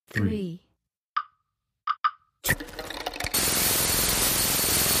3.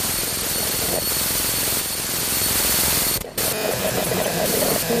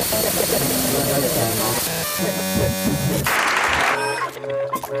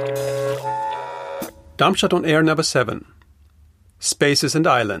 Darmstadt on Air number 7. Spaces and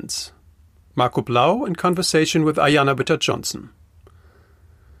Islands. Marco Blau in conversation with Ayana Witter-Johnson.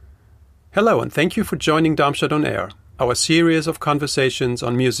 Hello and thank you for joining Darmstadt on Air, our series of conversations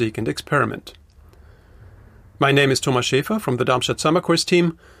on music and experiment. My name is Thomas Schäfer from the Darmstadt Summer Course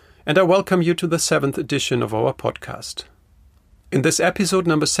team, and I welcome you to the 7th edition of our podcast. In this episode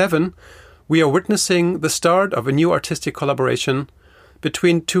number 7, we are witnessing the start of a new artistic collaboration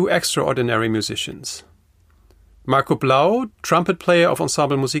between two extraordinary musicians. Marco Blau, trumpet player of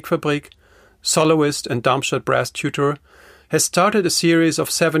Ensemble Musikfabrik, soloist and Darmstadt brass tutor, has started a series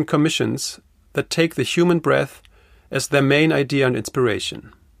of 7 commissions that take the human breath as their main idea and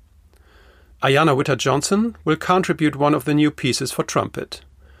inspiration. Ayana Witter-Johnson will contribute one of the new pieces for trumpet.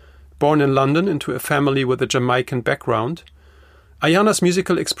 Born in London into a family with a Jamaican background, Ayana's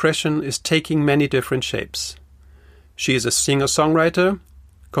musical expression is taking many different shapes. She is a singer-songwriter,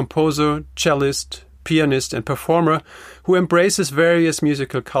 composer, cellist, pianist and performer who embraces various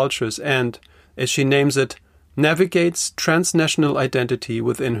musical cultures and, as she names it, navigates transnational identity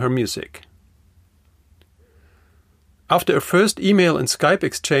within her music. After a first email and Skype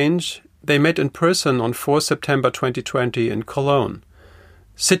exchange, they met in person on 4 September 2020 in Cologne.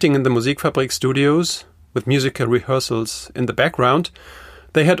 Sitting in the Musikfabrik studios, with musical rehearsals in the background,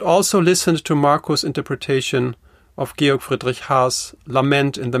 they had also listened to Marco's interpretation of Georg Friedrich Haas'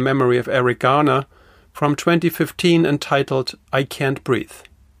 Lament in the Memory of Eric Garner from 2015 entitled I Can't Breathe.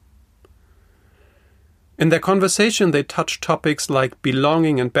 In their conversation they touched topics like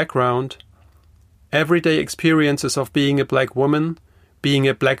belonging and background, everyday experiences of being a black woman, being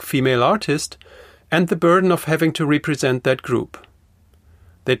a black female artist, and the burden of having to represent that group.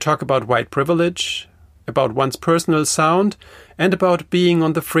 They talk about white privilege, about one's personal sound, and about being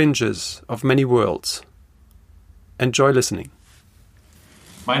on the fringes of many worlds. Enjoy listening.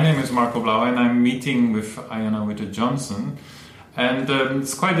 My name is Marco Blau and I'm meeting with Ayana Witter-Johnson. And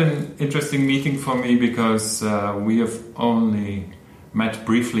it's quite an interesting meeting for me because we have only met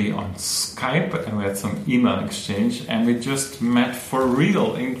briefly on Skype and we had some email exchange and we just met for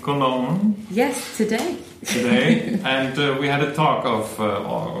real in Cologne. Yes, today. And we had a talk of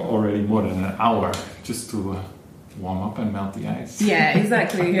already more than an hour just to warm up and melt the ice. Yeah,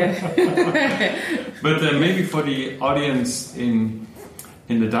 exactly. Yeah. But maybe for the audience in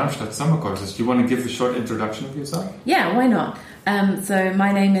the Darmstadt summer courses, do you want to give a short introduction of yourself? Yeah, why not? So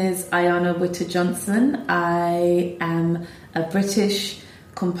my name is Ayana Witter-Johnson. I am a British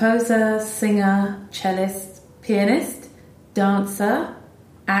composer, singer, cellist, pianist, dancer,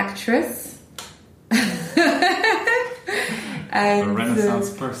 actress. And, a Renaissance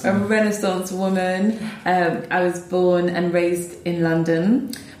person. A Renaissance woman. I was born and raised in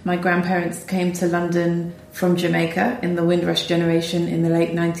London. My grandparents came to London from Jamaica in the Windrush generation in the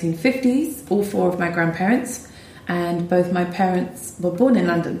late 1950s, all 4 of my grandparents, and both my parents were born in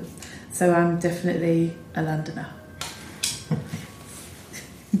London. So I'm definitely a Londoner.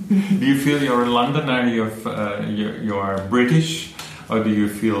 Do you feel you're a Londoner, you are British, or do you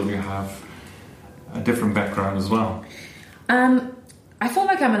feel you have a different background as well? I feel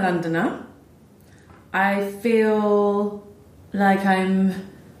like I'm a Londoner. I feel like I'm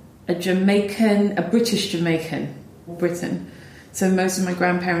a British Jamaican, Britain. So most of my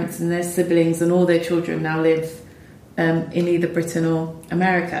grandparents and their siblings and all their children now live in either Britain or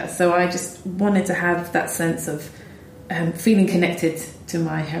America. So I just wanted to have that sense of feeling connected to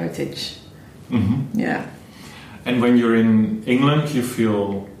my heritage. Mm-hmm. Yeah. And when you're in England, you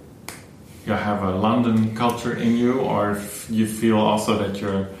feel you have a London culture in you, or you feel also that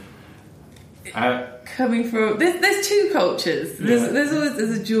you're coming from there's 2 cultures.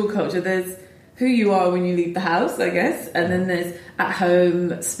 There's a dual culture. There's who you are when you leave the house, I guess, and then there's at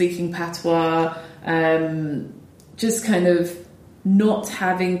home speaking patois, just kind of not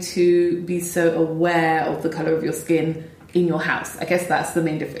having to be so aware of the colour of your skin in your house. I guess that's the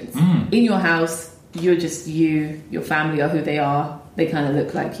main difference. In your house, you're just you, your family are who they are. They kind of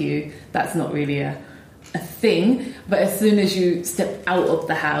look like you. That's not really a thing. But as soon as you step out of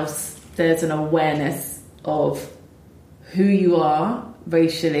the house, there's an awareness of who you are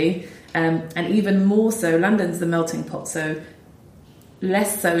racially. And even more so, London's the melting pot. So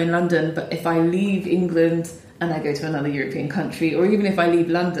less so in London. But if I leave England and I go to another European country, or even if I leave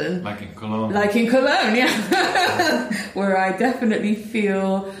London... Like in Cologne. Yeah. Where I definitely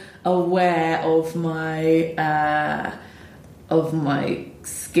feel aware of my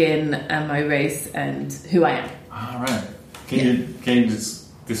skin and my race and who I am. All right. Can you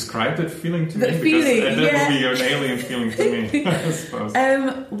just describe that feeling to me? The feeling, that would be an alien feeling to me, I suppose.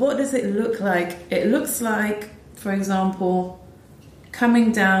 What does it look like? It looks like, for example,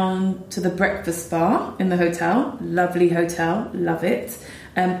 coming down to the breakfast bar in the hotel. Lovely hotel, love it.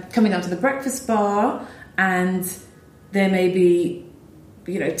 Coming down to the breakfast bar, and there may be,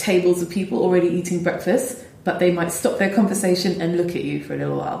 tables of people already eating breakfast, but they might stop their conversation and look at you for a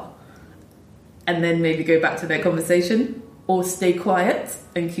little while, and then maybe go back to their conversation, or stay quiet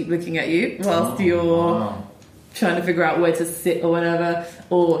and keep looking at you whilst you're trying to figure out where to sit or whatever,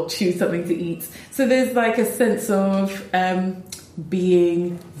 or choose something to eat. So there's like a sense of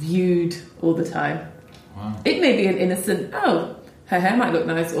being viewed all the time. Wow. It may be an innocent, her hair might look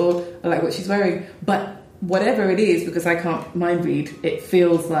nice, or I like what she's wearing, but whatever it is, because I can't mind read, it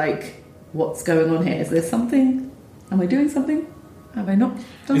feels like, what's going on here? Is there something? Am I doing something? Have I not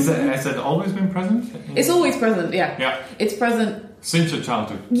done something? Has that always been present? It's always present, yeah. Yeah. It's present. Since your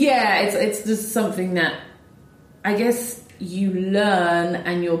childhood? Yeah, it's just something that I guess you learn,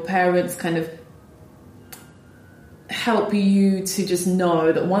 and your parents kind of help you to just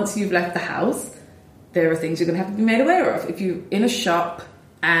know that once you've left the house, there are things you're going to have to be made aware of. If you're in a shop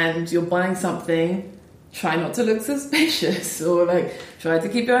and you're buying something, try not to look suspicious, or try to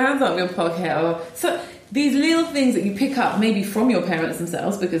keep your hands out of your pocket, or so these little things that you pick up maybe from your parents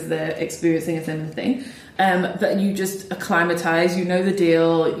themselves because they're experiencing a similar thing, that you just acclimatize, you know the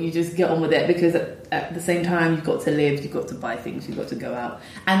deal, you just get on with it, because at the same time you've got to live, you've got to buy things, you've got to go out.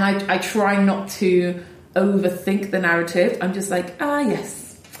 And I try not to overthink the narrative. I'm just like,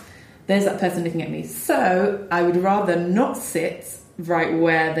 yes, there's that person looking at me. So I would rather not sit right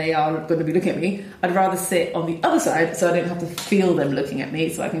where they are going to be looking at me. I'd rather sit on the other side so I don't have to feel them looking at me,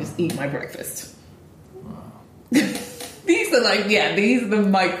 so I can just eat my breakfast. Wow. These are the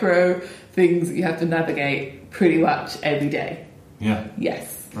micro things that you have to navigate pretty much every day. Yeah.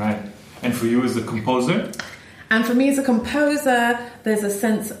 Yes. Right. And for you as a composer? And for me as a composer, there's a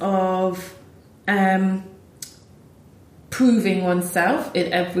sense of proving oneself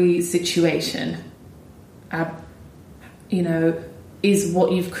in every situation. Is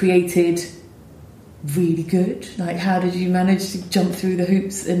what you've created really good? Like, how did you manage to jump through the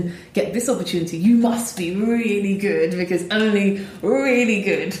hoops and get this opportunity? You must be really good, because only really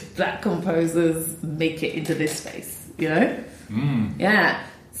good black composers make it into this space, Yeah.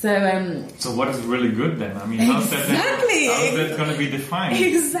 So what is really good then? I mean, exactly. How's that going to be defined?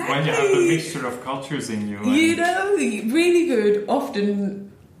 Exactly. When you have a mixture of cultures in you. Really good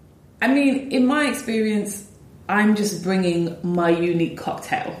often, in my experience, I'm just bringing my unique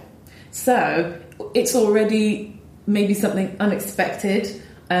cocktail. So it's already maybe something unexpected,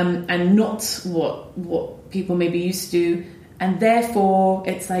 and not what people may be used to. And therefore,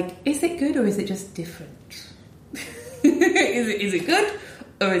 it's like, is it good or is it just different? Is it good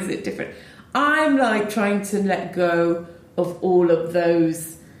or is it different? I'm trying to let go of all of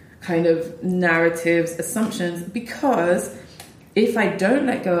those kind of narratives, assumptions, because if I don't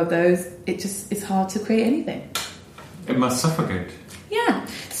let go of those, it's hard to create anything. It must suffocate. Yeah.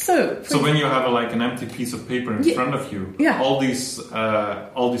 So when you have an empty piece of paper in front of you, all these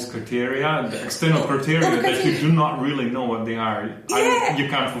criteria, the external criteria that you do not really know what they are, you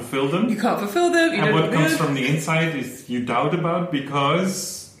can't fulfill them. You can't fulfill them. And what comes from the inside is you doubt about,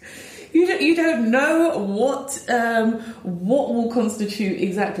 because you don't know what will constitute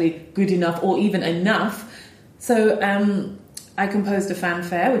exactly good enough or even enough. So I composed a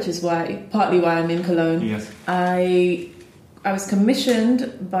fanfare, which is partly why I'm in Cologne. Yes. I was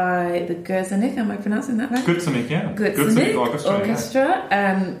commissioned by the Gürzenich, am I pronouncing that right? Gürzenich, yeah. Gürzenich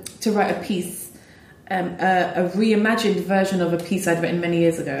Orchestra to write a piece, a reimagined version of a piece I'd written many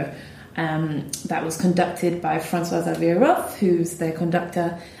years ago. That was conducted by Francois Xavier Roth, who's their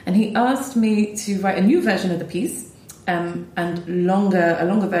conductor, and he asked me to write a new version of the piece, and a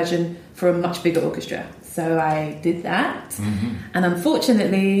longer version for a much bigger orchestra. So I did that, and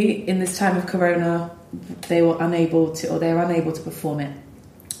unfortunately, in this time of Corona, they're unable to perform it.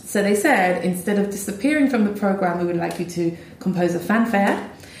 So they said, instead of disappearing from the program, we would like you to compose a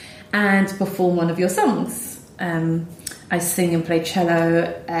fanfare and perform one of your songs. I sing and play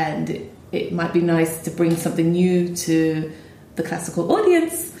cello, and it might be nice to bring something new to the classical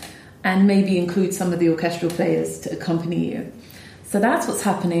audience and maybe include some of the orchestral players to accompany you. So that's what's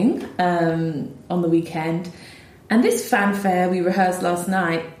happening on the weekend. And this fanfare we rehearsed last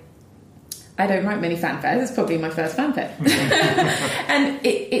night. I don't write many fanfares. It's probably my first fanfare. And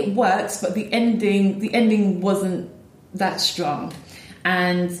it works, but the ending wasn't that strong.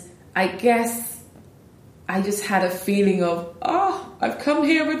 And I guess I just had a feeling of, I've come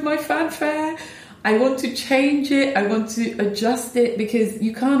here with my fanfare. I want to change it. I want to adjust it, because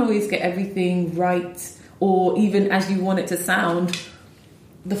you can't always get everything right or even as you want it to sound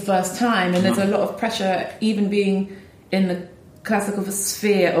the first time. And there's a lot of pressure, even being in the classical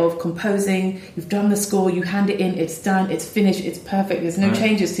sphere of composing. You've done the score, you hand it in, it's done, it's finished, it's perfect. There's no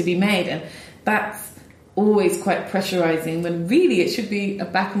changes to be made. And that's always quite pressurizing, when really it should be a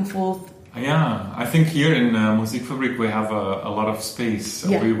back and forth. Yeah, I think here in Musikfabrik we have a lot of space.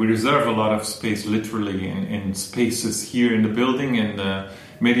 Yeah. We reserve a lot of space, literally, in spaces here in the building, in the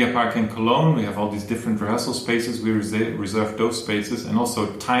Media Park in Cologne. We have all these different rehearsal spaces. We reserve those spaces, and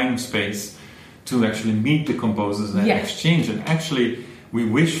also time space to actually meet the composers and exchange. And actually, we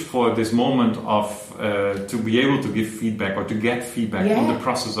wish for this moment of to be able to give feedback or to get feedback on the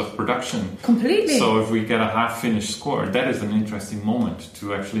process of production. Completely. So if we get a half-finished score, that is an interesting moment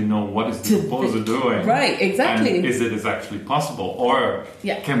to actually know what is the composer doing. Right, exactly. And is it actually possible, or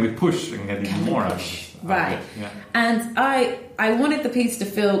can we push and get even more out of it? Right. Yeah. And I wanted the piece to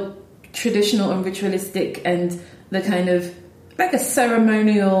feel traditional and ritualistic, and the kind of like a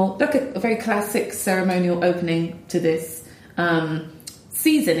ceremonial, like a very classic ceremonial opening to this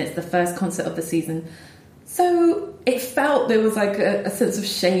season. It's the first concert of the season. So it felt there was like a sense of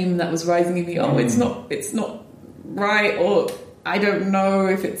shame that was rising in me. It's not right, or I don't know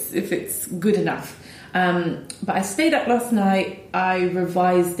if it's good enough. But I stayed up last night, I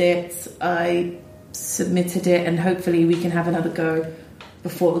revised it, I submitted it, and hopefully we can have another go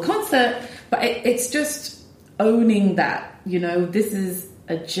before the concert. But it's just owning that, this is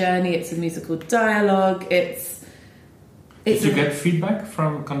a journey, it's a musical dialogue, Did you get feedback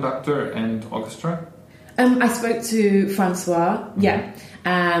from conductor and orchestra? I spoke to Francois,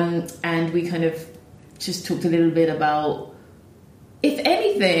 and we kind of just talked a little bit about, if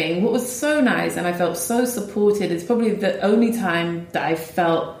anything, what was so nice, and I felt so supported. It's probably the only time that I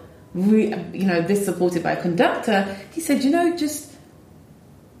felt, this supported by a conductor. He said, just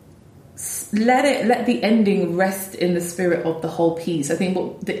let the ending rest in the spirit of the whole piece. I think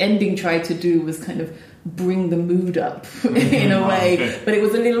what the ending tried to do was kind of bring the mood up in a way, but it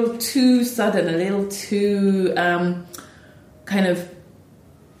was a little too sudden, a little too kind of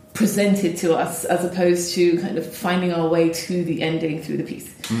presented to us, as opposed to kind of finding our way to the ending through the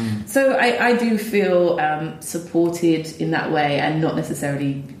piece. So I do feel supported in that way, and not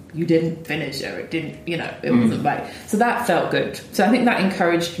necessarily you didn't finish, or it didn't, it wasn't right. So that felt good. So I think that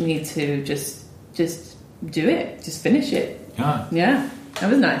encouraged me to just do it, just finish it. Yeah, that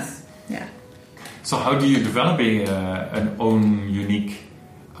was nice. Yeah. So how do you develop an own unique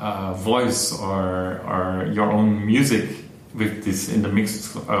voice or your own music with this, in the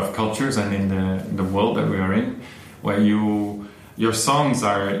mix of cultures and in the world that we are in, where your songs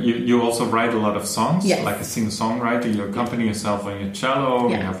are, you also write a lot of songs, like a singer-songwriter, you accompany yourself on your cello,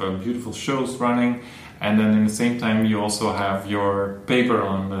 you have beautiful shows running, and then in the same time you also have your paper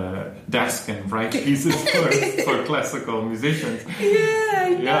on the desk and write pieces for classical musicians.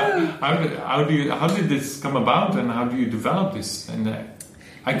 Yeah, I know. How did this come about, and how do you develop this? And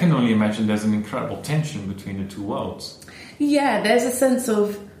I can only imagine there's an incredible tension between the two worlds. Yeah, there's a sense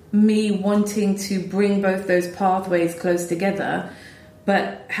of me wanting to bring both those pathways close together.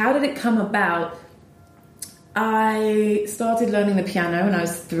 But how did it come about? I started learning the piano when I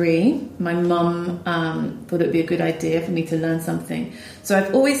was 3. My mum thought it would be a good idea for me to learn something. So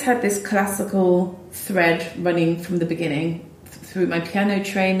I've always had this classical thread running from the beginning, through my piano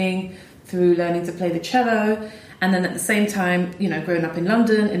training, through learning to play the cello. And then at the same time, growing up in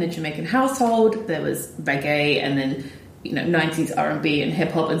London in a Jamaican household, there was reggae, and then 90s R&B and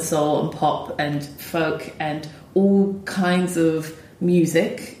hip hop and soul and pop and folk and all kinds of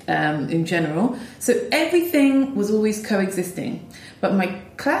music in general. So everything was always coexisting. But my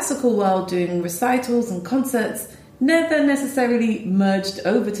classical world, doing recitals and concerts, never necessarily merged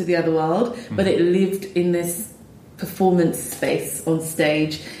over to the other world, but it lived in this performance space on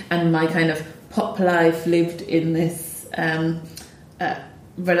stage, and my kind of pop life lived in this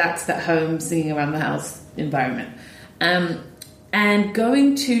relaxed at home, singing around the house environment. And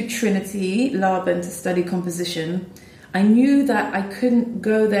going to Trinity, Laban, to study composition, I knew that I couldn't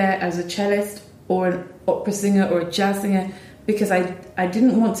go there as a cellist or an opera singer or a jazz singer, because I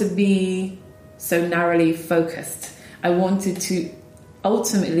didn't want to be so narrowly focused. I wanted to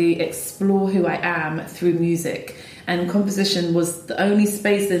ultimately explore who I am through music, and composition was the only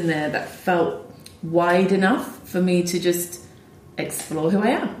space in there that felt wide enough for me to just explore who I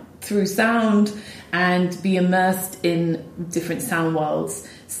am through sound and be immersed in different sound worlds.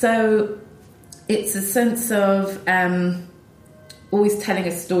 So it's a sense of always telling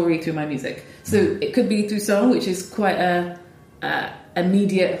a story through my music. So it could be through song, which is quite a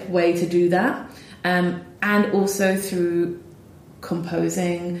immediate way to do that, and also through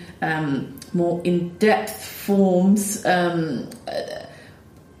composing more in-depth forms,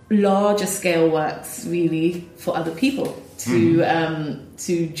 larger scale works, really, for other people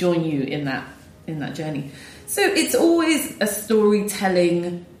to join you in that journey. So it's always a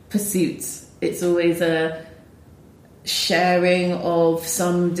storytelling pursuit. It's always a sharing of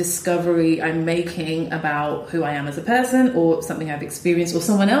some discovery I'm making about who I am as a person, or something I've experienced, or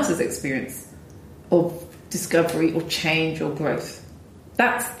someone else's experience of discovery or change or growth.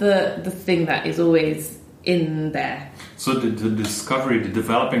 That's the thing that is always in there. So the discovery, the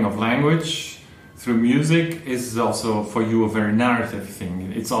developing of language through music is also for you a very narrative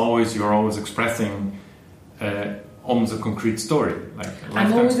thing. It's always, you're always expressing almost a concrete story, like a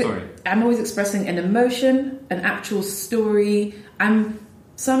lifetime story. I'm always expressing an emotion, an actual story. I'm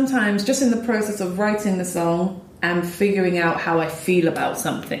sometimes just in the process of writing the song and figuring out how I feel about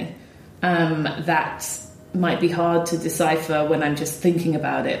something that might be hard to decipher when I'm just thinking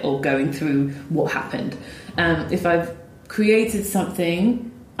about it or going through what happened. If I've created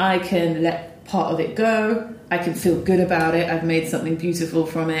something, I can let part of it go. I can feel good about it. I've made something beautiful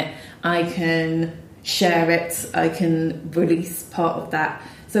from it. I can share it. I can release part of that.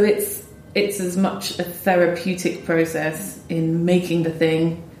 So it's as much a therapeutic process in making the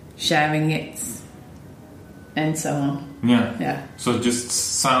thing, sharing it, and so on. Yeah. So just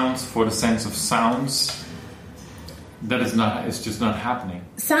sounds for the sense of sounds. It's just not happening.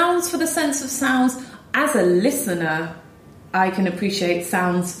 Sounds for the sense of sounds. As a listener, I can appreciate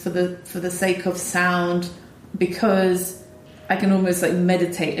sounds for the sake of sound, because I can almost like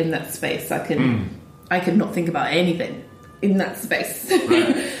meditate in that space. I can not think about anything in that space.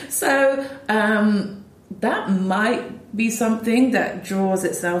 Right. So that might be something that draws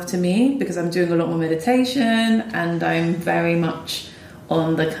itself to me, because I'm doing a lot more meditation and I'm very much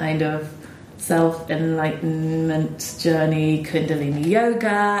on the kind of self-enlightenment journey, Kundalini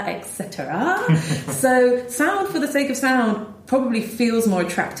yoga, etc. So sound for the sake of sound probably feels more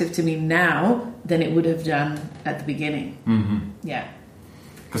attractive to me now than it would have done at the beginning. Mm-hmm. Yeah.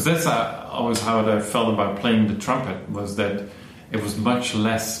 Because that's always how I felt about playing the trumpet, was that it was much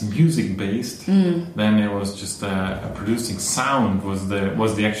less music-based than it was just producing sound was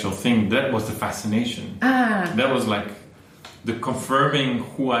the actual thing. That was the fascination. That was like the confirming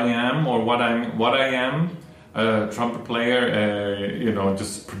who I am or what I am, a trumpet player,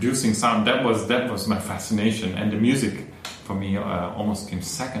 just producing sound. That was my fascination, and the music for me almost came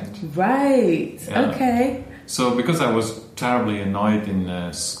second. Right. Yeah. Okay. So because I was terribly annoyed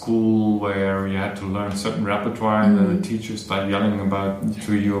in school where you had to learn certain repertoire and the teachers started yelling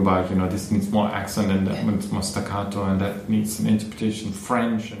to you about, this needs more accent and that needs more staccato and that needs an interpretation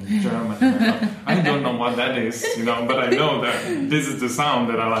French and German. I don't know what that is, but I know that this is the sound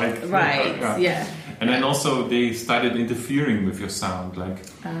that I like. Right, yeah. And then also they started interfering with your sound. Like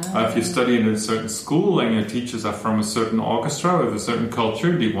if you study in a certain school and your teachers are from a certain orchestra with a certain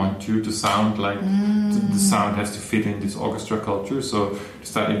culture, they want you to sound like the sound has to fit in this orchestra culture. So they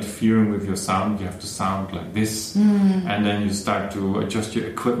start interfering with your sound. You have to sound like this. And then you start to adjust your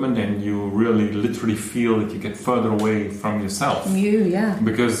equipment and you really literally feel that you get further away from yourself.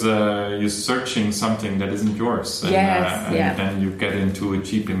 Because you're searching something that isn't yours. And, and then you get into a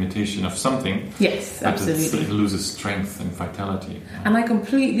cheap imitation of something. Yes. Absolutely. It loses strength and vitality. And I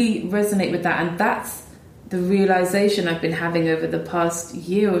completely resonate with that. And that's the realization I've been having over the past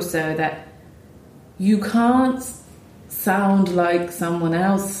year or so, that you can't sound like someone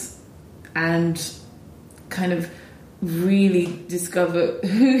else and kind of really discover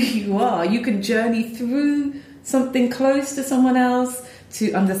who you are. You can journey through something close to someone else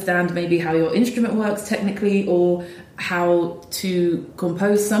to understand maybe how your instrument works technically, or how to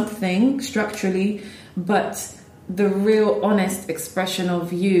compose something structurally, but the real honest expression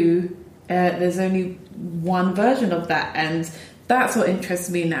of you, there's only one version of that, and that's what interests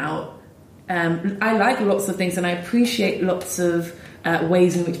me now. I like lots of things and I appreciate lots of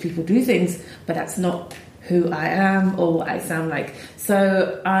ways in which people do things, but that's not who I am or what I sound like.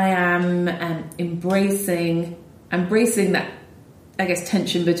 So I am embracing that, I guess,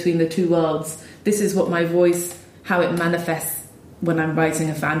 tension between the two worlds. This is what my voice, how it manifests when I'm writing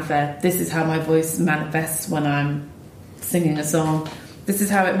a fanfare. This is how my voice manifests when I'm singing a song. This is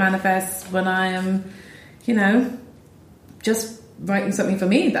how it manifests when I am, just writing something for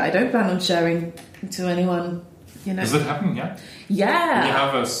me that I don't plan on sharing to anyone. Does it happen? Yeah. Yeah. You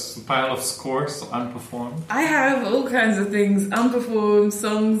have a pile of scores unperformed. I have all kinds of things: unperformed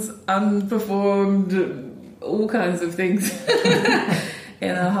songs, unperformed all kinds of things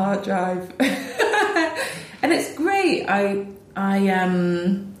in a hard drive. And it's great. I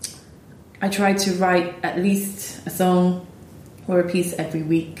try to write at least a song or a piece every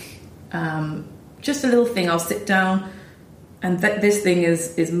week. Just a little thing. I'll sit down, and this thing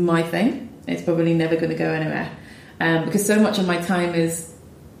is my thing. It's probably never going to go anywhere, because so much of my time is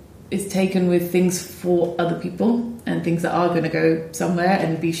taken with things for other people and things that are going to go somewhere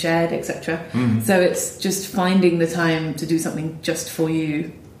and be shared, etc. So it's just finding the time to do something just for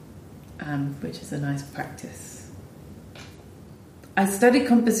you, which is a nice practice. I study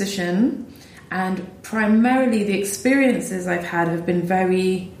composition, and primarily the experiences I've had have been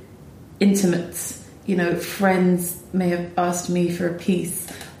very intimate. You know, friends may have asked me for a piece,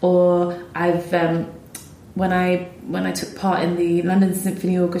 or I've when I took part in the London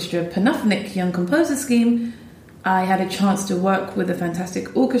Symphony Orchestra Panophonik Young Composer Scheme, I had a chance to work with a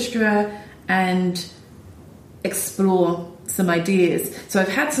fantastic orchestra and explore some ideas. So I've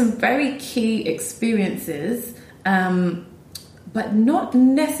had some very key experiences, but not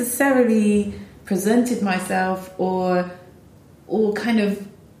necessarily presented myself or kind of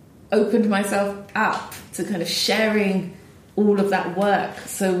opened myself up to kind of sharing all of that work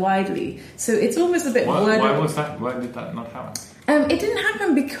so widely. So it's almost a bit... Why was that? Why did that not happen? It didn't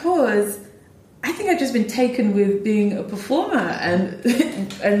happen because I think I've just been taken with being a performer, and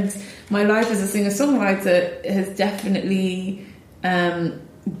and my life as a singer-songwriter has definitely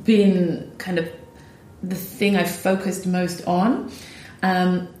been kind of the thing I've focused most on.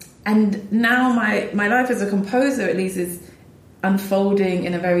 And now my life as a composer, at least, is unfolding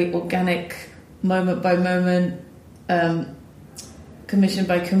in a very organic, moment by moment, commission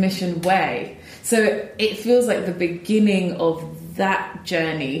by commission way. So it feels like the beginning of that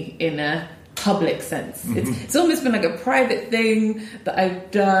journey in a public sense. It's almost been like a private thing that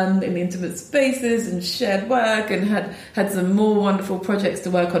I've done in intimate spaces and shared work, and had some more wonderful projects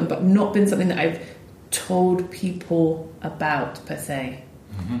to work on, but not been something that I've told people about per se.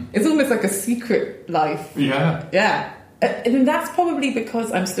 It's almost like a secret life. Yeah. And that's probably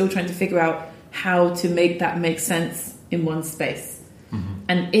because I'm still trying to figure out how to make that make sense in one space.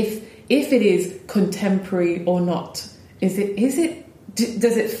 And if it is contemporary or not, does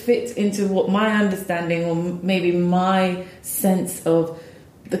it fit into what my understanding or maybe my sense of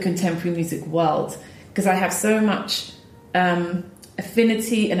the contemporary music world? Because I have so much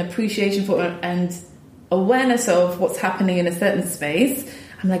affinity and appreciation for it and awareness of what's happening in a certain space.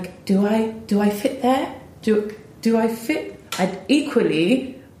 I'm like, do I fit there? Do I fit?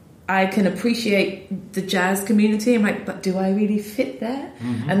 I can appreciate the jazz community. I'm like, but do I really fit there?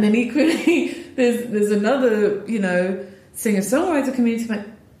 And then equally, there's another, singer-songwriter community. I'm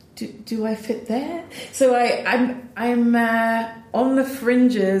like, do I fit there? So I'm on the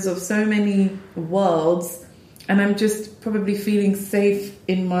fringes of so many worlds, and I'm just probably feeling safe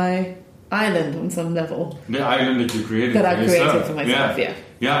in my island on some level. The island that you created that I created for myself.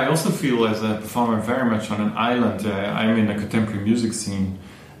 Yeah, I also feel as a performer very much on an island. I'm in a contemporary music scene,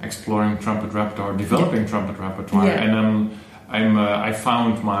 exploring trumpet repertoire, developing trumpet repertoire, and I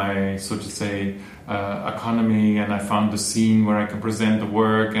found my, so to say, economy, and I found the scene where I can present the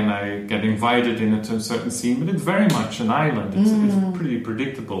work, and I get invited into a certain scene. But it's very much an island. It's pretty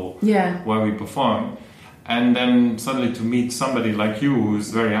predictable where we perform. And then suddenly to meet somebody like you who's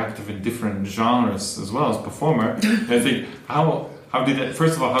very active in different genres as well as performer, I think, how did I,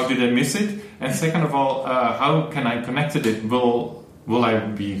 first of all, how did I miss it? And second of all, how can I connect to it? Will I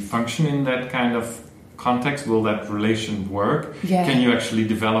be functioning in that kind of context? Will that relation work? Can you actually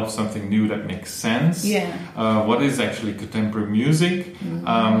develop something new that makes sense? What is actually contemporary music?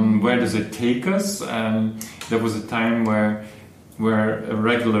 Where does it take us? There was a time where a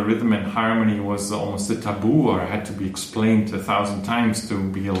regular rhythm and harmony was almost a taboo, or had to be explained 1,000 times to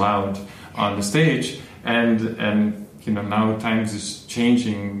be allowed on the stage. And now times is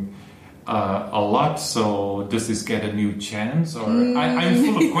changing a lot. So does this get a new chance? Or I'm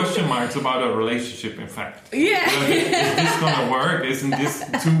full of question marks about our relationship. In fact, is this gonna work? Isn't this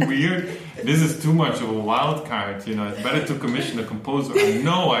too weird? This is too much of a wild card. It's better to commission a composer.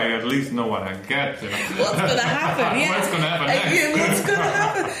 I at least know what I get. What's gonna happen? What's gonna happen next? What's gonna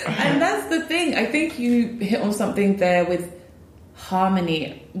happen? And that's the thing. I think you hit on something there with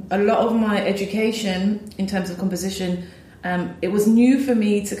harmony. A lot of my education in terms of composition, it was new for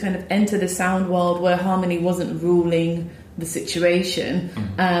me to kind of enter the sound world where harmony wasn't ruling the situation.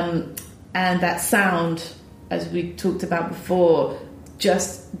 And that sound, as we talked about before,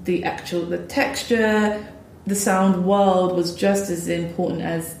 just the texture, the sound world was just as important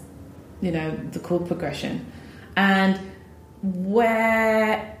as, the chord progression. And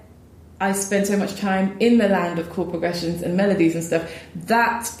where I spend so much time in the land of chord progressions and melodies and stuff,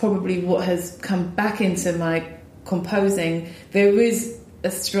 that's probably what has come back into my composing. There is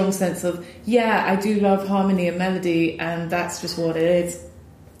a strong sense of, yeah, I do love harmony and melody, and that's just what it is.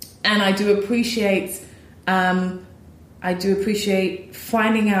 And I do appreciate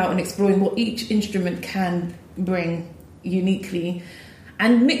finding out and exploring what each instrument can bring uniquely,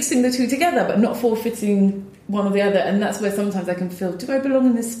 and mixing the two together, but not forfeiting one or the other. And that's where sometimes I can feel, do I belong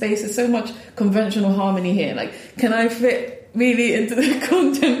in this space? There's so much conventional harmony here. Like, can I fit really into the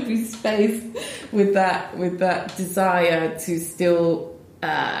contemporary space with that desire to still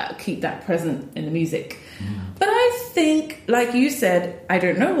keep that present in the music? But I think, like you said, I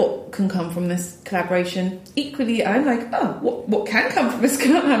don't know what can come from this collaboration. Equally, I'm like, oh, what can come from this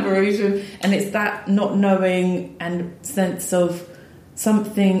collaboration? And it's that not knowing and sense of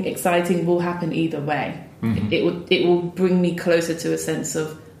something exciting will happen either way. It will bring me closer to a sense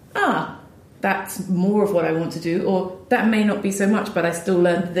of, that's more of what I want to do, or that may not be so much, but I still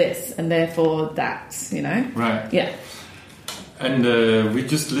learned this, and therefore that's, Right. Yeah. And we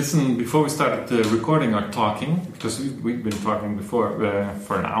just listened before we started recording or talking, because we've been talking before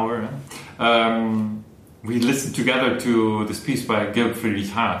for an hour. We listened together to this piece by Georg Friedrich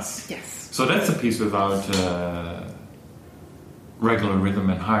Haas. Yes. So that's a piece without regular rhythm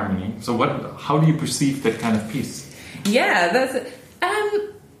and harmony. So how do you perceive that kind of piece? Yeah, that's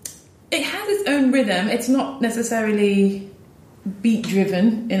it has its own rhythm. It's not necessarily beat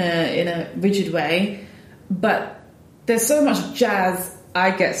driven in a rigid way, but there's so much jazz. I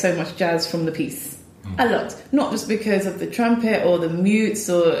get so much jazz from the piece. A lot. Not just because of the trumpet or the mutes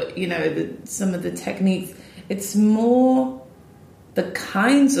or, some of the techniques. It's more the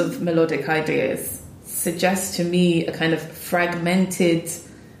kinds of melodic ideas suggest to me a kind of fragmented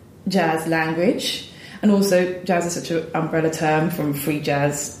jazz language. And also, jazz is such an umbrella term, from free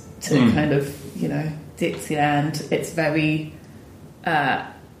jazz to kind of, Dixieland. It's very...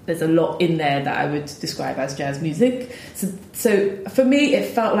 there's a lot in there that I would describe as jazz music. So for me,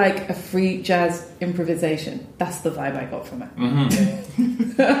 it felt like a free jazz improvisation. That's the vibe I got from it.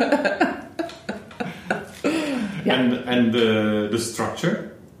 Yeah. And the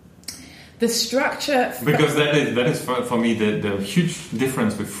structure? The structure... Because that is for me the huge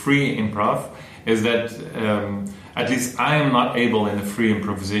difference with free improv is that at least I am not able in a free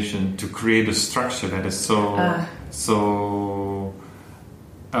improvisation to create a structure that is so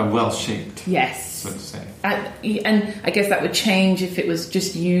well shaped. Yes. So to say. And I guess that would change if it was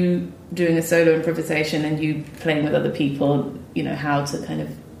just you doing a solo improvisation and you playing with other people, how to kind of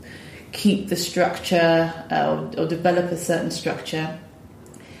keep the structure or develop a certain structure.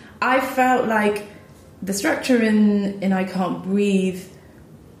 I felt like the structure in I Can't Breathe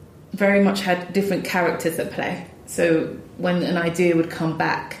very much had different characters at play. So when an idea would come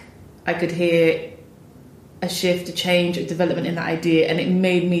back, I could hear a shift, a change, a development in that idea, and it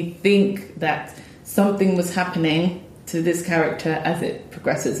made me think that something was happening to this character as it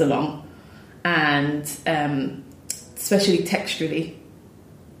progresses along. And especially texturally,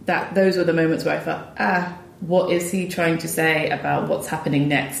 that those were the moments where I felt, what is he trying to say about what's happening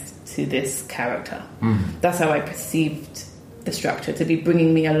next to this character? That's how I perceived the structure, to be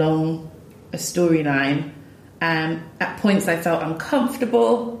bringing me along a storyline. At points I felt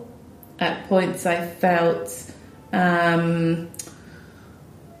uncomfortable. At points I felt kind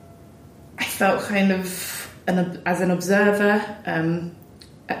of as an observer.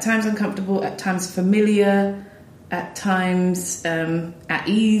 At times uncomfortable, at times familiar, at times at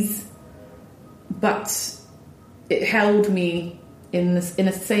ease. But it held me in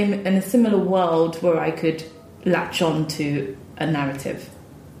a similar world where I could latch on to a narrative.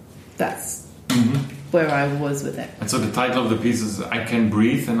 That's where I was with it. And so the title of the piece is I Can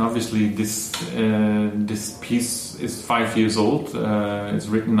Breathe, and obviously this piece is 5 years old. It's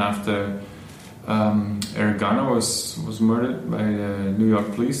written after Eric Garner was murdered by New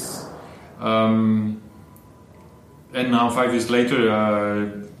York police. And now 5 years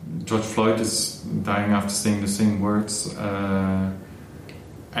later, George Floyd is dying after saying the same words,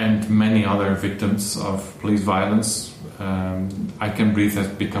 and many other victims of police violence. I Can Breathe has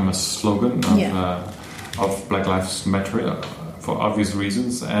become a slogan of Black Lives Matter for obvious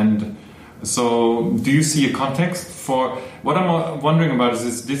reasons. And so do you see a context for what I'm wondering about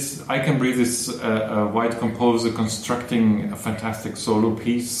is this I Can Breathe is a white composer constructing a fantastic solo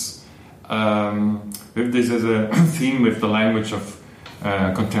piece with this as a theme with the language of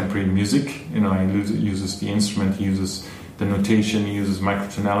contemporary music. He uses the instrument, he uses the notation, he uses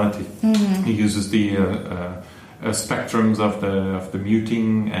microtonality, he uses the spectrums of the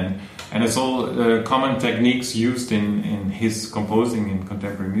muting, and it's all common techniques used in his composing, in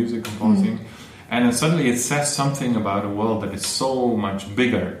contemporary music composing. And then suddenly it says something about a world that is so much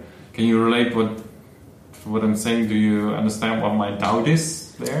bigger. Can you relate what I'm saying? Do you understand what my doubt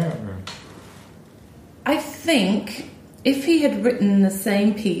is there? Or? I think if he had written the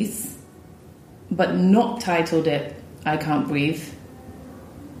same piece but not titled it I Can't Breathe,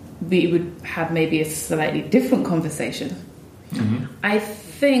 we would have maybe a slightly different conversation. Mm-hmm. I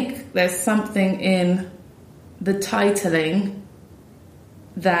think there's something in the titling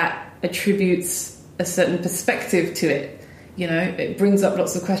that attributes a certain perspective to it. You know, it brings up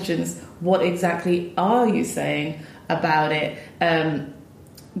lots of questions. What exactly are you saying about it?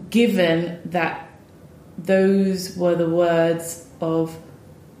 Given that those were the words of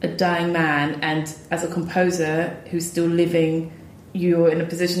a dying man, and as a composer who's still living, you're in a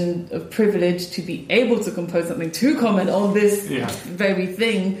position of privilege to be able to compose something to comment on this very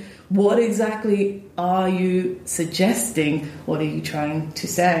thing. What exactly are you suggesting? What are you trying to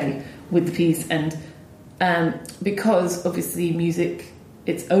say with the piece? And because obviously music,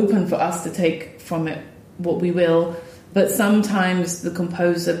 it's open for us to take from it what we will, but sometimes the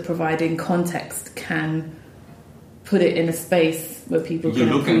composer providing context can put it in a space where people can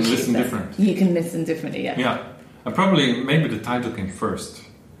look and listen that. Different. You can listen differently, Yeah. And probably maybe the title came first.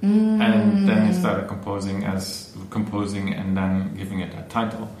 And then he started composing and then giving it a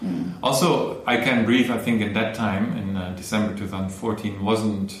title. Also, I Can Breathe, I think in that time, in December 2014,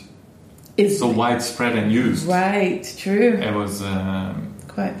 wasn't so widespread and used. Right, true. It was...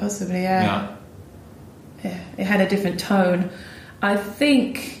 quite possibly, yeah. It had a different tone. I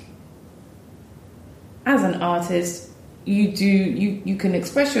think as an artist, you can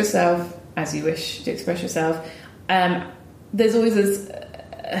express yourself as you wish to express yourself. There's always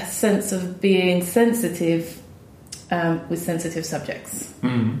a sense of being sensitive with sensitive subjects.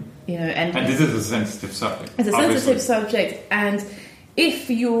 Mm-hmm. You know, and this is a sensitive subject. It's a sensitive subject, and if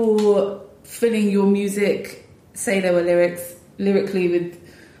you're filling your music, say there were lyrically with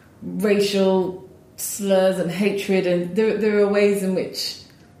racial slurs and hatred, and there are ways in which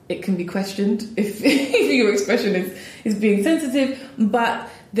it can be questioned if your expression is being sensitive, but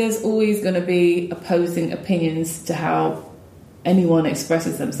there's always going to be opposing opinions to how anyone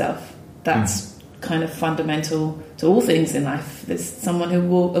expresses themselves. That's kind of fundamental to all things in life. There's someone who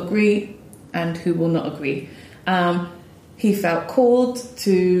will agree and who will not agree. He felt called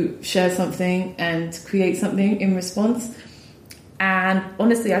to share something and create something in response. And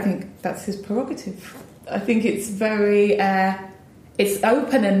honestly, I think that's his prerogative. I think it's very... it's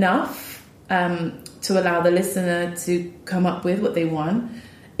open enough to allow the listener to come up with what they want.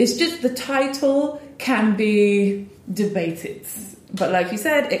 It's just the title can be debated. But like you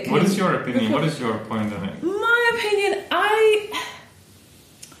said, it can... What is your opinion? What is your point on it? My opinion,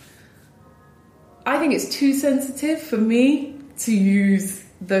 I think it's too sensitive for me to use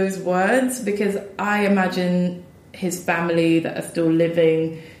those words, because I imagine his family that are still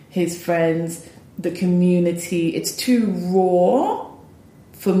living, his friends, the community. It's too raw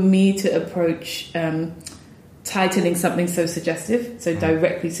for me to approach titling something so suggestive, so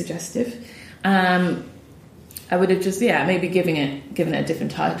directly suggestive. I would have just, maybe given it a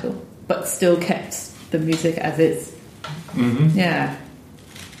different title, but still kept the music as is. Mm-hmm. Yeah.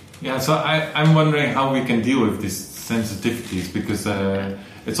 Yeah, so I'm wondering how we can deal with these sensitivities, because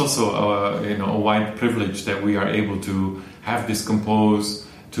it's also a wide privilege that we are able to have this composed,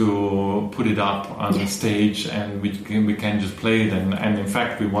 to put it up on the stage, and we can just play it, and in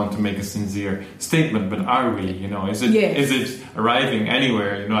fact we want to make a sincere statement, but are we? Is it arriving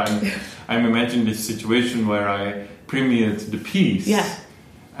anywhere? I'm imagining this situation where I premiered the piece,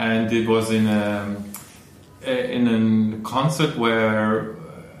 and it was in a concert where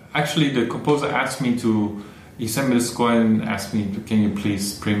actually the composer asked me to. He sent me the score and asked me, can you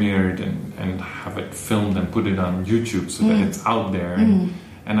please premiere it and have it filmed and put it on YouTube so that it's out there.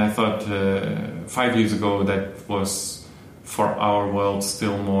 And I thought 5 years ago that was, for our world,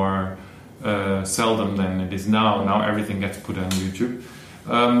 still more seldom than it is now. Now everything gets put on YouTube.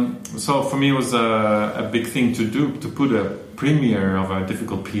 So for me it was a big thing to do, to put a premiere of a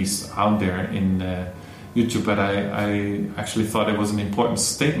difficult piece out there in YouTube. But I actually thought it was an important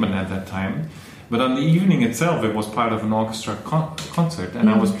statement at that time. But on the evening itself, it was part of an orchestra concert. And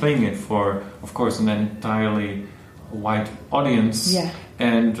I was playing it for, of course, an entirely white audience. Yeah.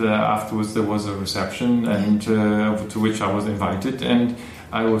 And afterwards there was a reception, and to which I was invited, and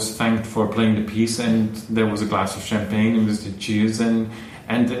I was thanked for playing the piece, and there was a glass of champagne, and we did cheers, and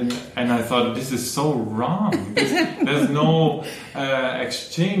And I thought, this is so wrong. There's no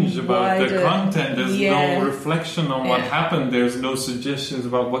exchange about the content. There's no reflection on what happened. There's no suggestions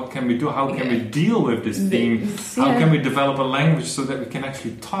about what can we do. How can we deal with this theme? How can we develop a language so that we can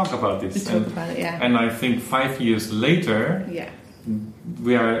actually talk about this? And I think 5 years later,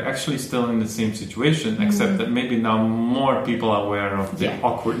 we are actually still in the same situation, except that maybe now more people are aware of the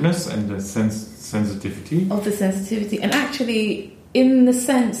awkwardness and the sensitivity. Of the sensitivity. And actually, in the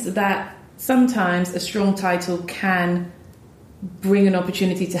sense that sometimes a strong title can bring an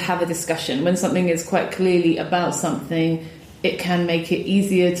opportunity to have a discussion. When something is quite clearly about something, it can make it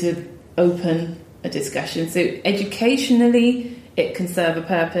easier to open a discussion. So educationally, it can serve a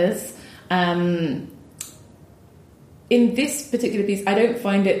purpose. In this particular piece, I don't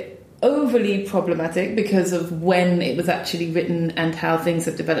find it overly problematic because of when it was actually written and how things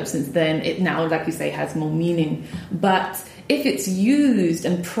have developed since then. It now, like you say, has more meaning. But if it's used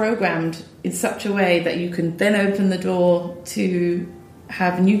and programmed in such a way that you can then open the door to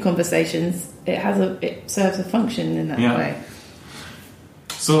have new conversations, it serves a function in that way.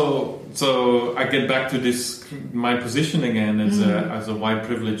 So I get back to this, my position again as a white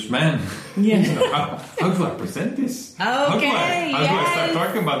privileged man. Yeah. How do I present this? Okay. How do I start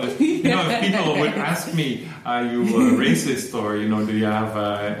talking about this? If people would ask me, "Are you a racist?" or do you have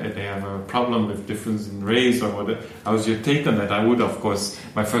a problem with difference in race, or what? How's your take on that? I would, of course,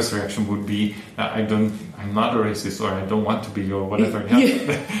 my first reaction would be, I'm not a racist, or I don't want to be, or whatever.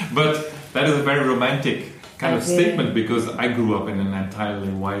 But that is a very romantic kind of statement, because I grew up in an entirely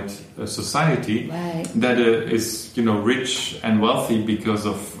white society that is, rich and wealthy because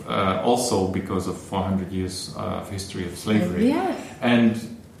of 400 years of history of slavery,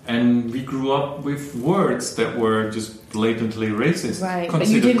 and we grew up with words that were just blatantly racist,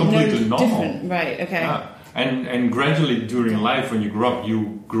 considered completely normal, And gradually during life, when you grow up,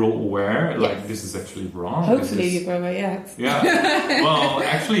 you grow aware, this is actually wrong. Hopefully you grow aware, Well,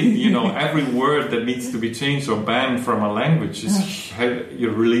 actually, every word that needs to be changed or banned from a language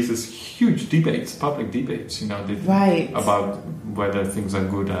releases huge debates, public debates, about whether things are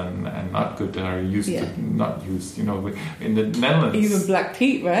good and not good, are used to not used, in the Netherlands. Even Black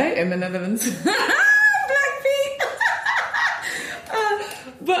Pete, right? In the Netherlands.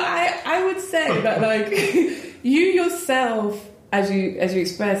 But I would say that, you yourself, as you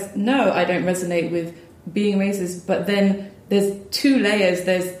express, no, I don't resonate with being racist. But then there's two layers.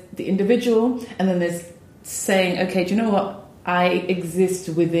 There's the individual, and then there's saying, okay, do you know what? I exist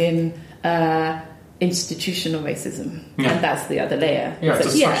within institutional racism, and that's the other layer.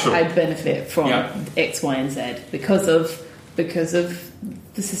 I benefit from X, Y, and Z because of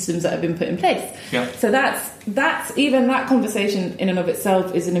the systems that have been put in place. So that's even that conversation in and of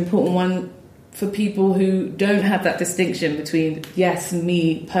itself is an important one for people who don't have that distinction between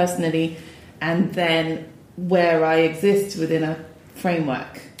me personally and then where I exist within a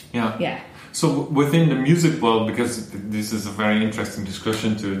framework. So within the music world, because this is a very interesting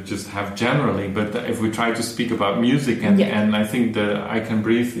discussion to just have generally, but if we try to speak about music, and I think the I Can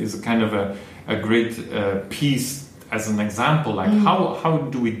Breathe is kind of a great piece as an example, how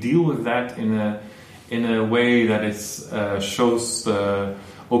do we deal with that in a way that is shows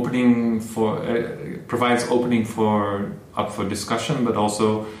provides opening up for discussion, but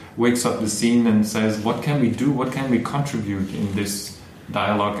also wakes up the scene and says, what can we do? What can we contribute in this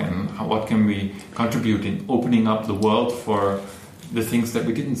dialogue, and what can we contribute in opening up the world for the things that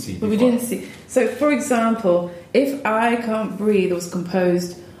we didn't see before? We didn't see. So, for example, if I Can't Breathe was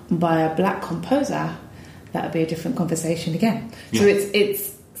composed by a black composer, that would be a different conversation again. So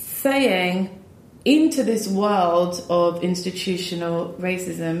it's saying, into this world of institutional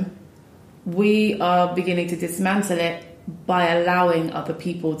racism, we are beginning to dismantle it by allowing other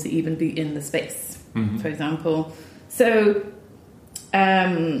people to even be in the space, for example. So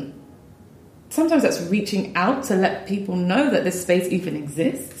sometimes that's reaching out to let people know that this space even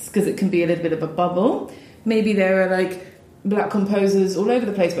exists, because it can be a little bit of a bubble. Maybe there are black composers all over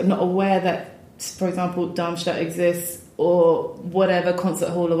the place, but not aware that, for example, Darmstadt exists, or whatever, concert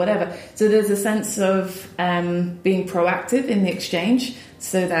hall or whatever. So there's a sense of being proactive in the exchange,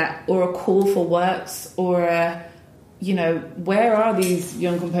 so that, or a call for works, or where are these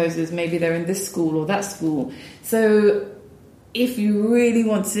young composers? Maybe they're in this school or that school. So if you really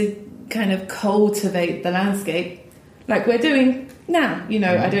want to kind of cultivate the landscape, like we're doing now,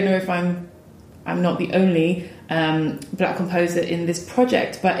 I don't know if I'm not the only black composer in this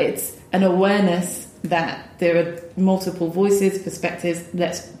project, but it's an awareness that there are multiple voices, perspectives.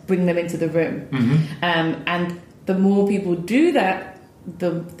 Let's bring them into the room, and the more people do that,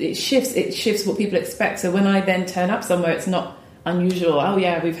 it shifts what people expect. So when I then turn up somewhere, it's not unusual. Oh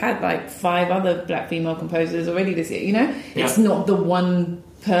yeah, we've had like 5 other black female composers already this year. You know, it's not the one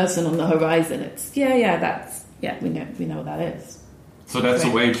person on the horizon. It's we know what that is. So that's a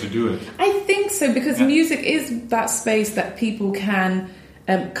way to do it. I think so, because music is that space that people can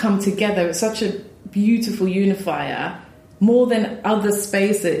come together. It's such a beautiful unifier. More than other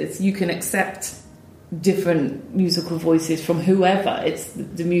spaces, you can accept different musical voices from whoever. It's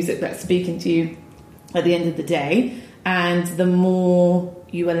the music that's speaking to you at the end of the day. And the more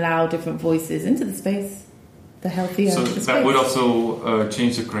you allow different voices into the space, the healthier so the space. That would also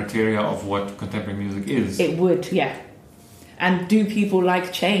change the criteria of what contemporary music is. It would, yeah. And do people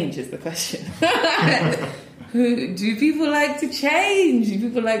like change is the question. Do people like to change? Do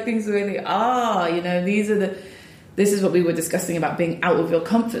people like things the way they are? You know, this is what we were discussing about being out of your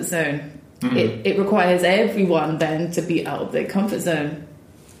comfort zone. Mm-hmm. It requires everyone then to be out of their comfort zone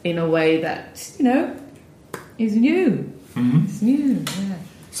in a way that, you know, is new. Mm-hmm. It's new, yeah.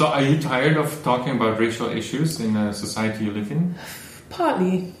 So are you tired of talking about racial issues in the society you live in?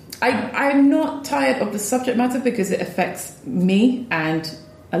 Partly. I'm not tired of the subject matter because it affects me and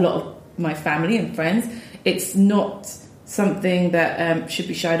a lot of my family and friends. It's not something that should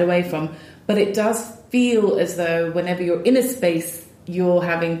be shied away from. But it does feel as though whenever you're in a space, you're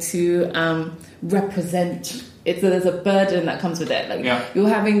having to represent. There's a burden that comes with it. You're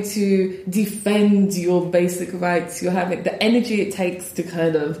having to defend your basic rights. You're having the energy it takes to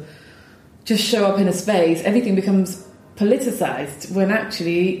kind of just show up in a space. Everything becomes politicized when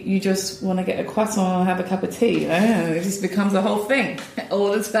actually you just want to get a croissant or have a cup of tea. It just becomes a whole thing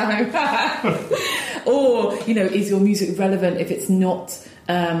all the time. Or, you know, is your music relevant if it's not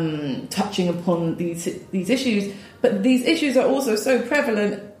touching upon these issues? But these issues are also so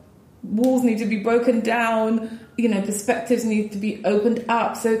prevalent. Walls need to be broken down. You know, perspectives need to be opened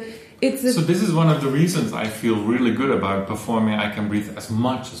up. So this is one of the reasons I feel really good about performing I Can Breathe as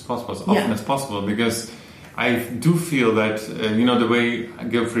much as possible, as often as possible, because I do feel that, the way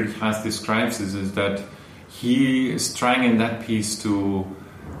Georg Friedrich Haas describes this is that he is trying in that piece to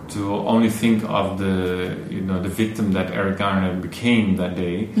only think of the victim that Eric Garner became that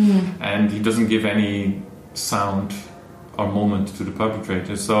day, and he doesn't give any sound or moment to the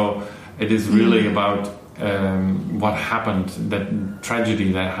perpetrator. So it is really about what happened, that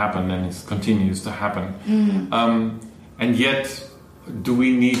tragedy that happened and it continues to happen. And yet, do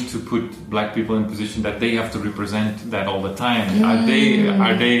we need to put black people in a position that they have to represent that all the time? Are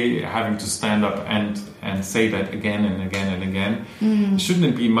they having to stand up and say that again and again and again? Shouldn't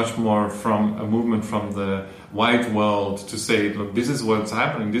it be much more from a movement from the white world to say, look, this is what's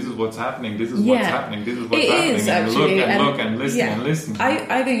happening, this is what's happening, this is what's happening, this is what's happening, is, and actually, look and listen and listen.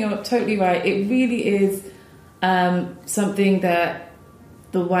 I think you're totally right. It really is something that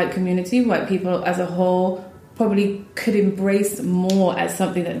the white community, white people as a whole, probably could embrace more as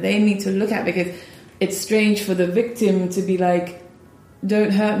something that they need to look at, because it's strange for the victim to be like,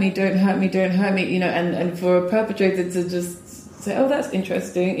 don't hurt me, don't hurt me, don't hurt me, and for a perpetrator to just say, oh, that's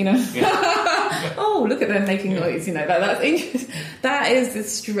interesting, oh, look at them making noise, that's interesting. That is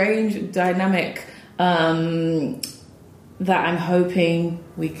this strange dynamic that I'm hoping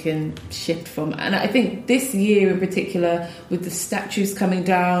we can shift from. And I think this year in particular, with the statues coming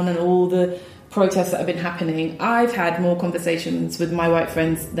down and all the protests that have been happening, I've had more conversations with my white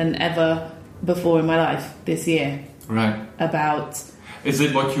friends than ever before in my life this year. Right. About... Is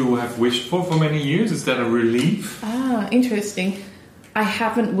it what you have wished for many years? Is that a relief? Interesting. I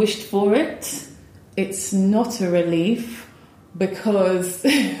haven't wished for it. It's not a relief because...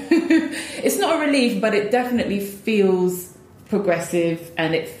 it's not a relief, but it definitely feels progressive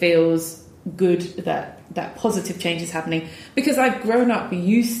and it feels good that positive change is happening, because I've grown up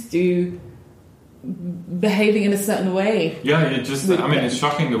used to behaving in a certain way. Yeah, it's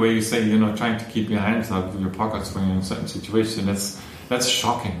shocking the way you say, trying to keep your hands out of your pockets when you're in a certain situation. That's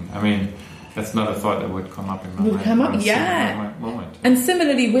shocking. I mean, that's not a thought that would come up in my moment. And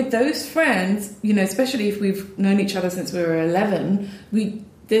similarly with those friends, especially if we've known each other since we were 11,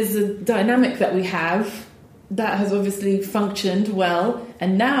 there's a dynamic that we have that has obviously functioned well,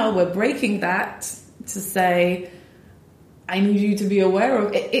 and now we're breaking that to say, I need you to be aware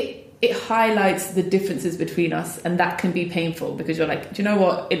of it. It highlights the differences between us, and that can be painful, because you're like, do you know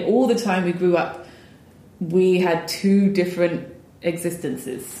what? In all the time we grew up, we had 2 different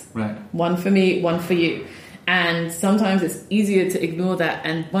existences. Right. One for me, one for you. And sometimes it's easier to ignore that.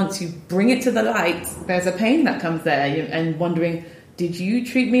 And once you bring it to the light, there's a pain that comes there, and wondering, did you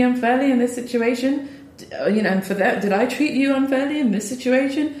treat me unfairly in this situation? And for that, did I treat you unfairly in this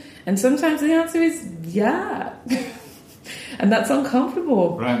situation? And sometimes the answer is yeah. And that's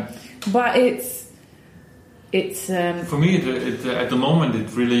uncomfortable. Right. But it's it's for me, it at the moment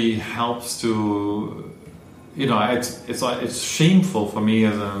it really helps to, it's shameful for me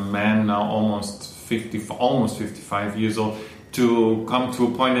as a man now, almost 55 years old, to come to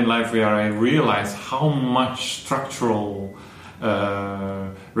a point in life where I realize how much structural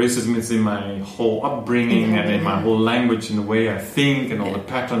racism is in my whole upbringing and in my whole language and the way I think and all the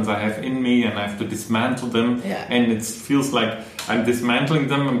patterns I have in me, and I have to dismantle them. Yeah. And it feels like I'm dismantling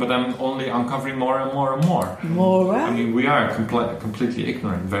them, but I'm only uncovering more and more and more. More, right? I mean, we are completely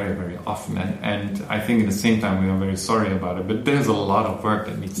ignorant very, very often, and I think at the same time we are very sorry about it. But there's a lot of work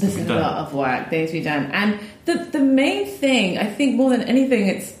that needs to be done. There's a lot of work that needs to be done, and the main thing, I think, more than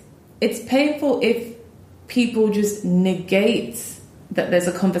anything, it's painful if people just negate that there's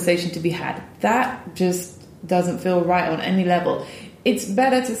a conversation to be had. That just doesn't feel right on any level. It's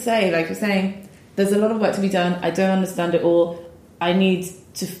better to say, like you're saying, there's a lot of work to be done. I don't understand it all. I need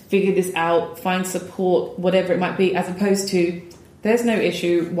to figure this out, find support, whatever it might be, as opposed to, there's no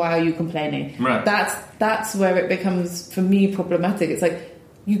issue, why are you complaining? Right. That's where it becomes, for me, problematic. It's like,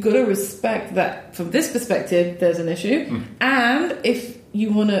 you got to respect that from this perspective, there's an issue. And if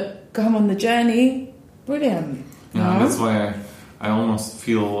you want to come on the journey, brilliant. Yeah, that's why I almost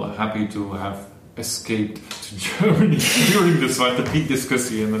feel happy to have escaped to Germany during this big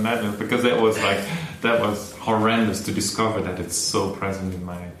discussion in the Netherlands, because that was horrendous to discover that it's so present in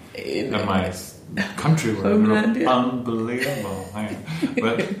my country. Homeland, yeah. Unbelievable.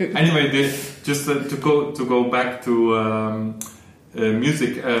 But anyway, just to go back to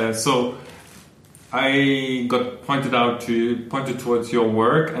music. So I got pointed towards your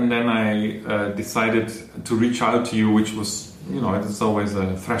work, and then I decided to reach out to you, which was, it's always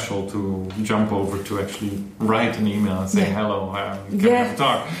a threshold to jump over to actually write an email and say, hello, can we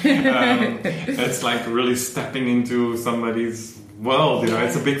talk? It's like really stepping into somebody's world,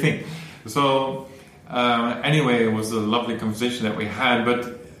 it's a big thing. So anyway, it was a lovely conversation that we had,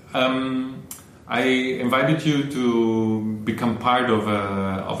 but I invited you to become part of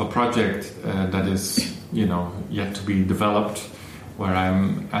a project that is, yet to be developed, where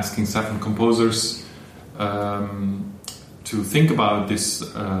I'm asking 7 composers to think about this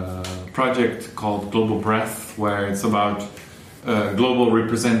project called Global Breath, where it's about global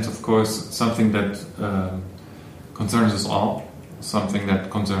represent, of course, something that concerns us all, something that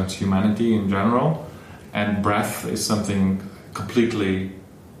concerns humanity in general, and breath is something completely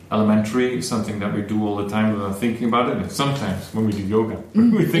elementary, something that we do all the time without thinking about it, and sometimes when we do yoga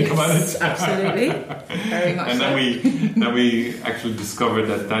we think about it. Absolutely. Very much. And then we actually discovered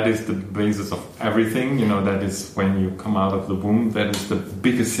that is the basis of everything. That is when you come out of the womb, that is the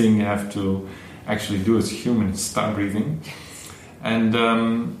biggest thing you have to actually do as humans, start breathing.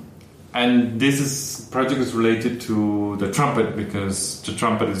 And this project is related to the trumpet, because the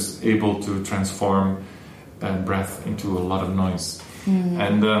trumpet is able to transform breath into a lot of noise.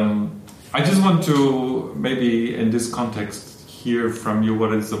 And I just want to, maybe in this context, hear from you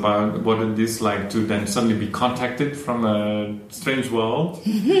what it's about, what it is like to then suddenly be contacted from a strange world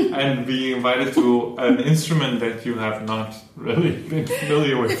and be invited to an instrument that you have not really been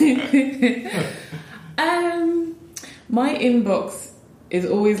familiar with. My inbox is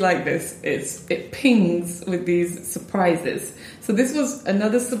always like this. It pings with these surprises. So this was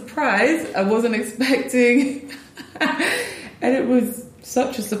another surprise I wasn't expecting. And it was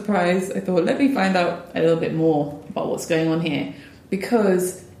such a surprise. I thought, let me find out a little bit more about what's going on here.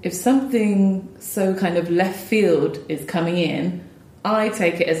 Because if something so kind of left field is coming in, I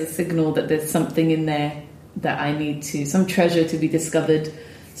take it as a signal that there's something in there that I need to, some treasure to be discovered,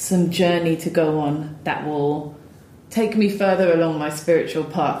 some journey to go on that will take me further along my spiritual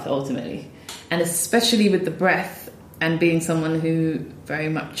path ultimately. And especially with the breath, and being someone who very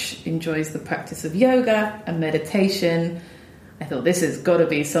much enjoys the practice of yoga and meditation, I thought this has got to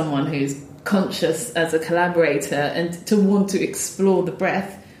be someone who's conscious as a collaborator, and to want to explore the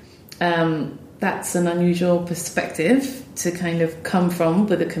breath. That's an unusual perspective to kind of come from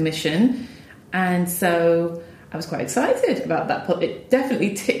with a commission. And so I was quite excited about that. It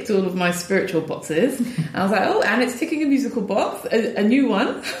definitely ticked all of my spiritual boxes. I was like, oh, and it's ticking a musical box, a new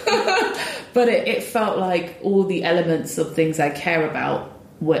one. But it felt like all the elements of things I care about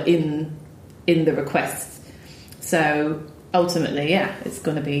were in the request. So ultimately, it's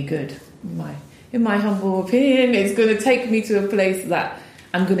going to be good. In my humble opinion, it's going to take me to a place that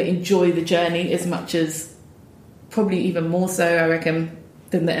I'm going to enjoy the journey as much as, probably even more so, I reckon,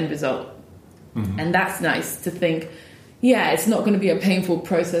 than the end result. Mm-hmm. And that's nice to think, it's not going to be a painful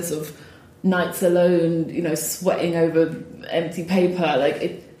process of nights alone, sweating over empty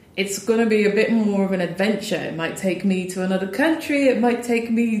paper. It's going to be a bit more of an adventure. It might take me to another country. It might take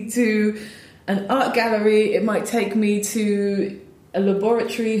me to an art gallery. It might take me to a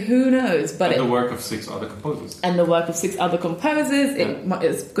laboratory. Who knows? But the work of 6 other composers. And the work of 6 other composers.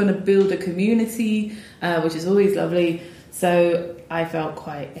 It's going to build a community, which is always lovely. So I felt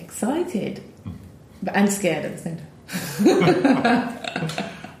quite excited, and scared at the same time.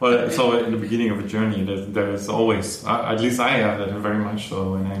 Well, it's always in the beginning of a journey. There's always, at least I have that very much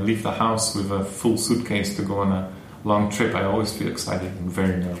so. When I leave the house with a full suitcase to go on a long trip, I always feel excited and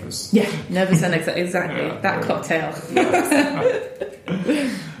very nervous. Yeah, nervous and exactly. That cocktail. Yeah.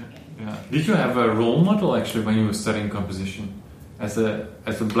 Did you have a role model actually when you were studying composition? As a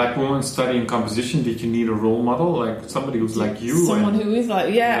black woman studying composition, did you need a role model, like somebody who's like you? Someone who is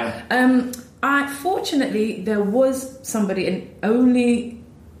like, fortunately, there was somebody, and only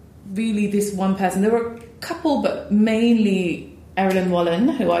really this one person. There were a couple, but mainly Erilyn Wallen,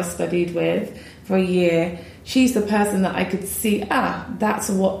 who I studied with for a year. She's the person that I could see, that's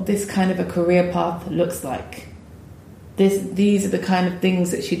what this kind of a career path looks like. These are the kind of things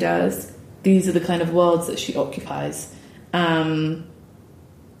that she does. These are the kind of worlds that she occupies. I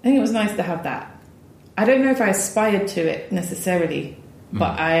think it was nice to have that. I don't know if I aspired to it necessarily,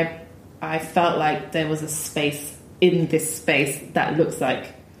 but I felt like there was a space in this space that looks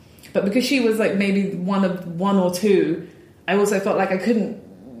like. But because she was like maybe one or two, I also felt like I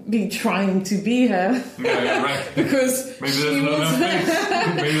couldn't be trying to be her. Yeah, right. Because maybe there's not enough space.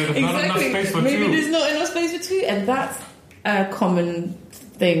 Maybe there's not enough space for two. Maybe there's not enough space for two, and that's a common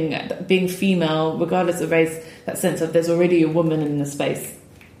thing. Being female, regardless of race, that sense of there's already a woman in the space.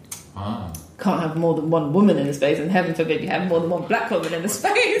 Can't have more than one woman in the space, and heaven forbid you have more than one black woman in the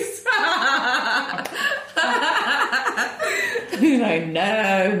space. Like,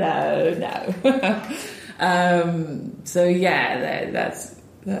 no. So yeah,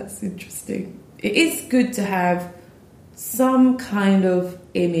 that's interesting. It is good to have some kind of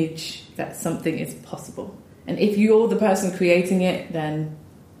image that something is possible, and if you're the person creating it, then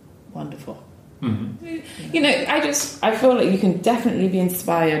wonderful. Mm-hmm. You know, I feel like you can definitely be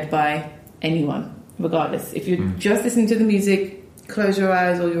inspired by anyone, regardless. If you're just listening to the music, close your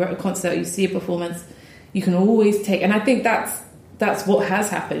eyes, or you're at a concert, you see a performance, you can always take. And I think that's what has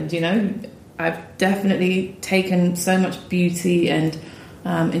happened. You know, I've definitely taken so much beauty and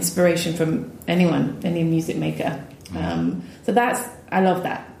inspiration from anyone, any music maker. So I love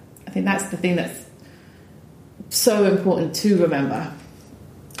that. I think that's the thing that's so important to remember,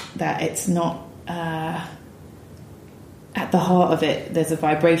 that it's not at the heart of it, there's a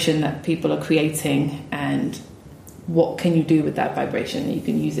vibration that people are creating, and what can you do with that vibration? You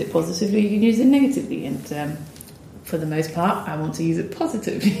can use it positively, you can use it negatively, and for the most part, I want to use it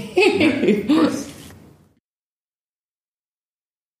positively. Yeah, of course.